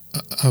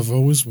I've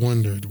always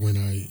wondered when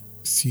I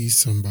see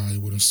somebody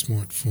with a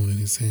smartphone in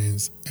his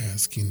hands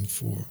asking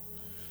for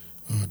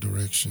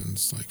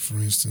directions. Like, for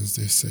instance,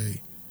 they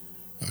say,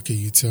 can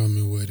you tell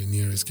me where the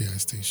nearest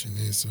gas station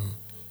is? Or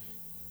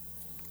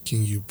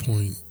can you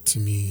point to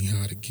me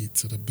how to get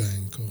to the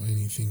bank or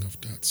anything of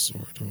that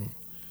sort?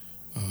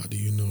 Or do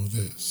you know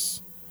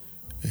this?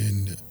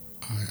 And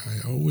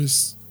I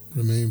always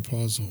remain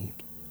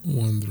puzzled,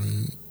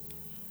 wondering,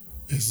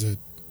 is it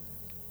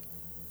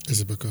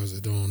because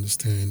they don't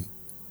understand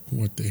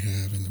what they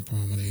have in the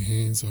palm of their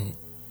hands,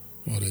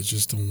 or they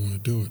just don't want to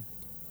do it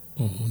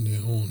on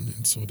their own,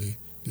 and so they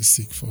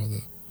seek for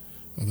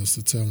others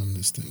to tell them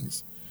these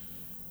things.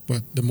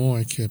 But the more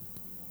I kept,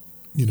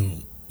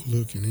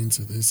 looking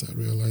into this, I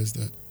realized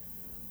that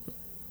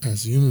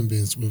as human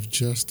beings, we've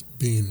just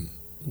been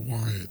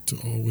wired to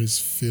always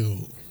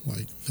feel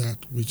like that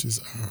which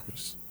is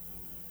ours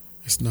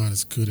is not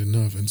as good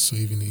enough, and so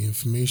even the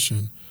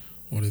information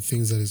or the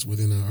things that is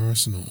within our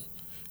arsenal,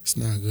 it's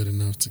not good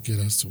enough to get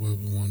us to where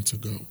we want to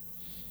go.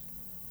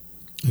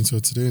 And so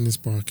today in this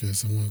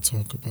podcast, I want to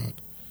talk about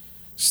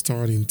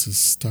starting to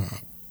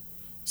stop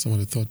some of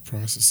the thought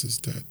processes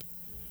that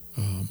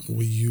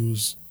we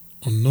use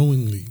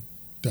unknowingly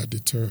that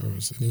deter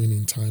us, and even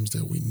in times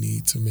that we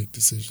need to make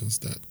decisions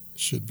that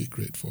should be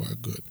great for our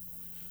good.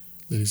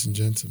 Ladies and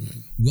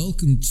gentlemen,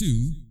 welcome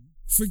to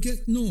Forget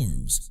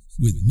Norms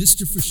with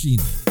Mr.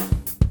 Fashino.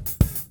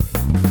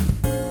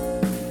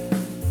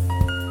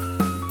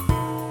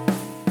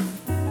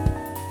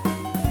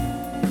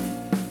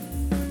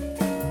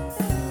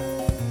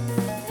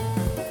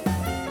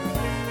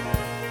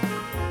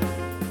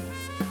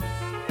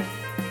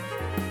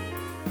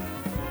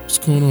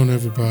 What's going on,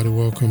 everybody?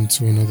 Welcome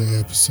to another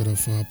episode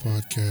of our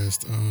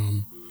podcast.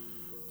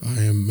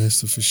 I am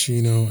Mr.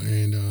 Fashino,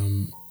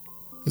 and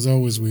as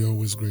always, we're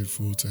always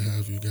grateful to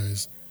have you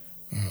guys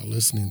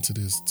listening to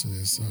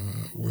this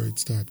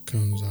words that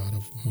comes out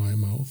of my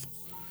mouth.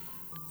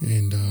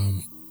 And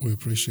we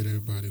appreciate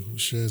everybody who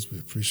shares. We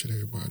appreciate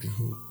everybody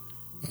who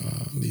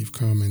leave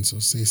comments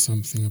or say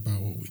something about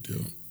what we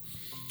do.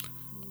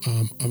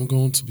 I'm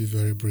going to be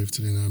very brief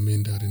today, and I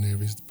mean that in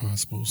every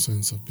possible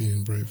sense of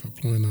being brave.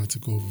 I plan not to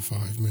go over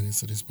 5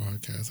 minutes of this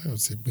podcast. I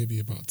would say maybe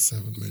about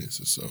 7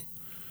 minutes or so.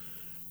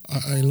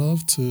 I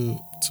love to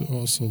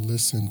also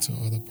listen to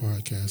other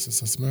podcasts.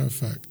 As a matter of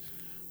fact,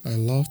 I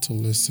love to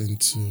listen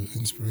to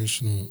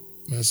inspirational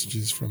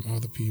messages from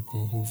other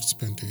people who've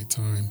spent their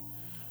time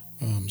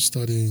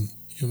studying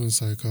human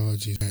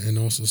psychology and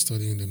also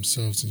studying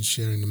themselves and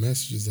sharing the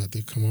messages that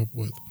they come up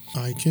with.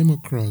 I came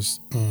across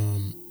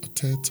a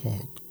TED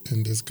Talk,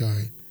 and this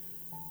guy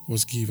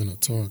was giving a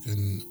talk,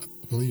 and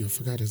I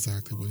forgot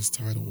exactly what his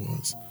title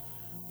was,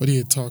 but he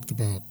had talked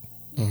about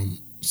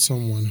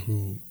someone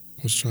who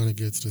was trying to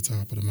get to the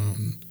top of the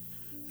mountain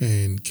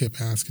and kept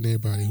asking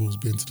everybody who's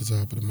been to the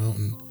top of the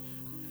mountain.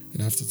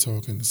 And after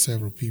talking to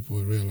several people,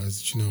 I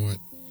realized that, you know what,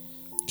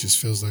 it just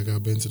feels like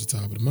I've been to the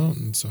top of the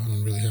mountain, so I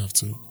don't really have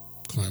to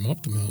climb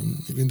up the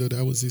mountain, even though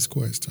that was his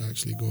quest, to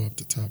actually go up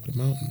the top of the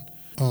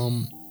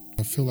mountain.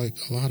 I feel like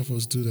a lot of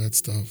us do that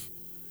stuff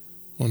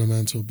on a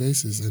mental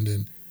basis, and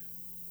then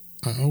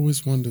I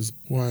always wonder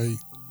why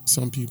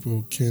some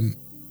people can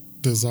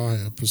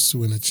desire,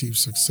 pursue, and achieve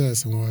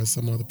success, and why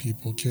some other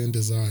people can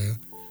desire,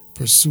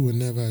 pursue, and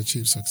never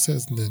achieve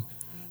success. And then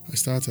I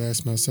start to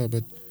ask myself,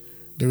 but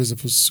there is a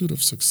pursuit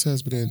of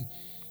success, but then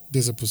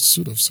there's a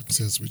pursuit of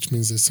success, which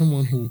means there's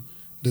someone who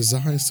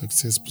desires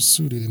success,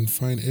 pursue it, and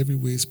find every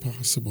ways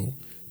possible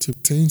to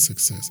obtain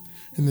success.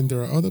 And then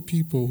there are other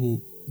people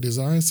who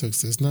desire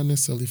success, not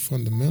necessarily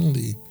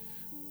fundamentally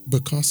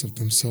because of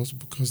themselves,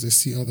 because they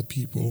see other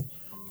people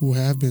who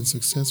have been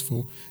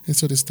successful, and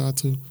so they start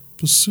to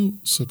pursue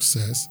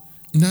success,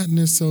 not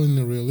necessarily in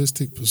a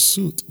realistic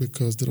pursuit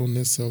because they don't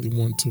necessarily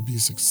want to be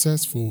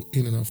successful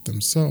in and of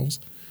themselves,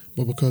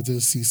 but because they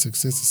see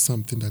success as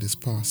something that is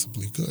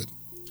possibly good.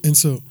 And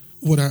so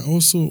what I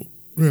also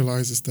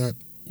realize is that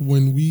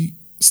when we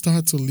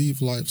start to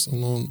live lives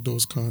along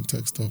those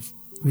contexts of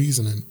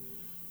reasoning,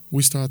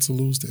 we start to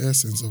lose the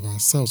essence of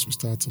ourselves. We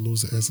start to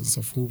lose the essence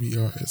of who we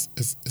are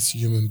as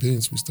human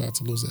beings. We start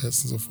to lose the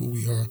essence of who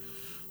we are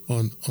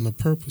on a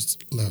purpose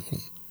level.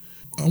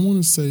 I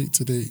want to say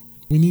today,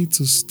 we need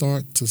to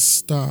start to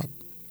stop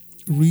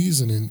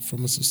reasoning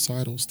from a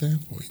societal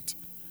standpoint.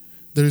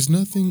 There is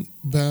nothing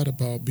bad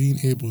about being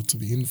able to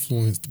be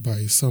influenced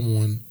by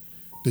someone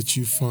that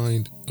you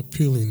find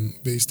appealing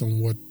based on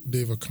what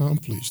they've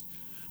accomplished.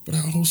 But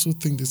I also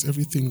think there's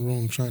everything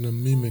wrong trying to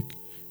mimic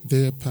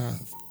their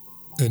path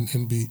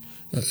and be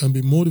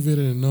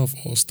motivated enough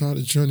or start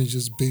a journey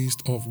just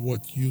based off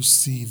what you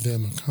see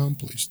them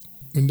accomplished.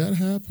 When that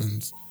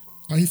happens,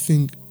 I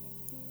think,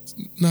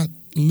 not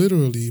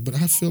literally, but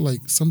I feel like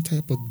some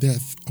type of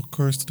death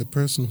occurs to the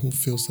person who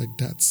feels like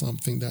that's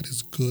something that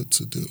is good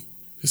to do.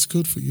 It's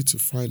good for you to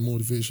find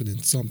motivation in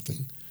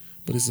something,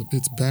 but it's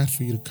bad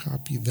for you to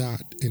copy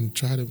that and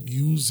try to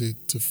use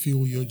it to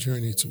fuel your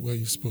journey to where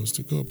you're supposed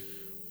to go.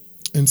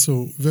 And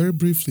so very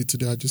briefly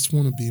today, I just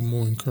want to be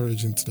more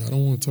encouraging today. I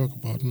don't want to talk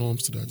about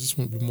norms today. I just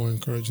want to be more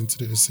encouraging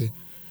today to say,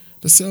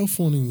 The cell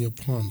phone in your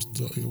palms,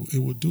 it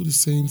will do the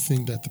same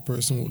thing that the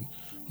person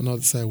on the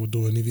other side will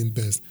do, and even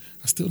best.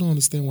 I still don't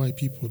understand why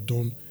people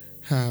don't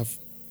have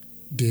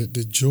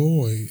the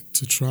joy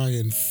to try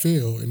and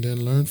fail and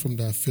then learn from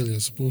that failure,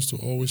 as opposed to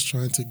always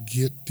trying to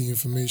get the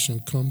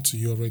information come to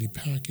you already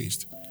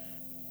packaged.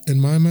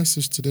 And my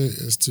message today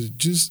is to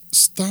just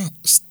start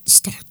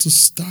to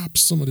stop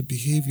some of the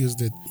behaviors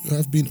that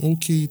have been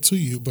okay to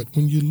you, but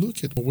when you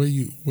look at where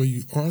you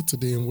are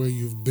today and where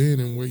you've been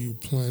and where you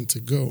plan to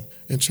go,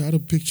 and try to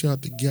picture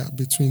out the gap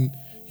between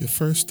your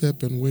first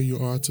step and where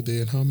you are today,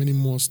 and how many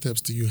more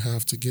steps do you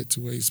have to get to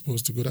where you're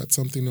supposed to go. That's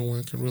something no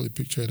one can really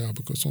picture it out,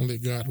 because only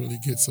God really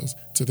gets us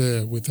to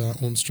there with our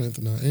own strength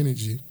and our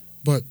energy.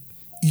 But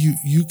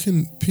you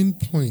can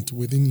pinpoint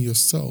within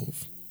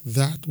yourself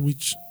that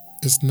which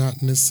is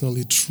not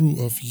necessarily true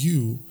of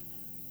you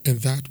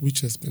and that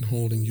which has been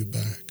holding you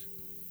back.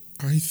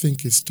 I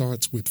think it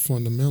starts with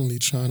fundamentally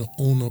trying to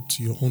own up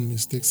to your own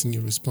mistakes and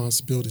your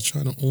responsibility,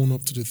 trying to own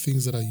up to the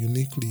things that are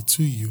uniquely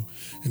to you.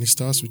 And it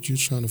starts with you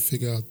trying to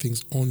figure out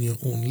things on your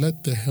own.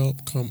 Let the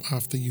help come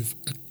after you've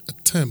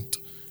attempted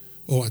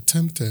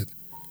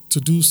to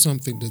do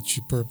something that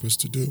you purpose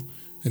to do.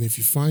 And if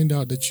you find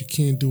out that you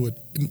can't do it,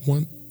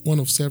 one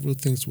of several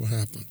things will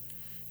happen.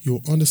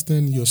 You'll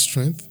understand your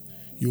strength,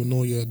 you'll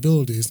know your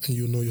abilities, and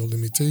you'll know your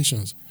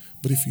limitations.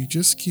 But if you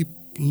just keep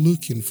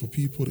looking for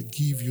people to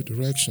give you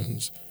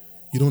directions,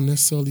 you don't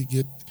necessarily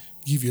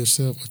give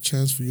yourself a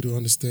chance for you to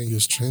understand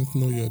your strength,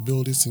 know your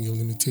abilities and your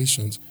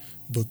limitations,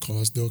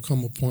 because there'll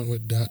come a point where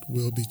that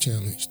will be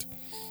challenged.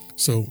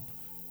 So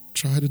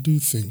try to do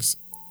things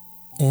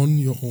on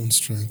your own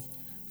strength,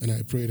 and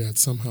I pray that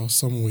somehow,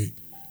 some way,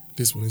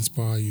 this will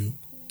inspire you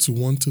to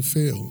want to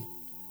fail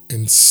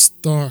and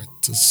start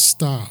to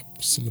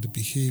stop some of the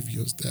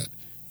behaviors that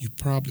you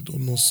probably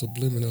don't know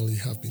subliminally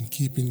have been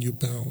keeping you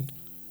bound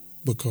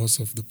because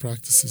of the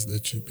practices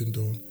that you've been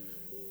doing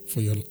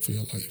for your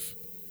life.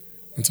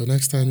 Until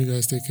next time, you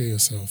guys take care of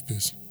yourself.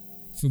 Peace.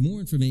 For more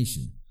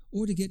information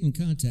or to get in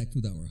contact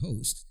with our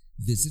host,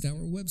 visit our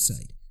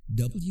website,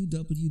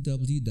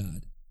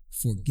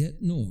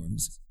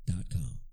 www.forgetnorms.com.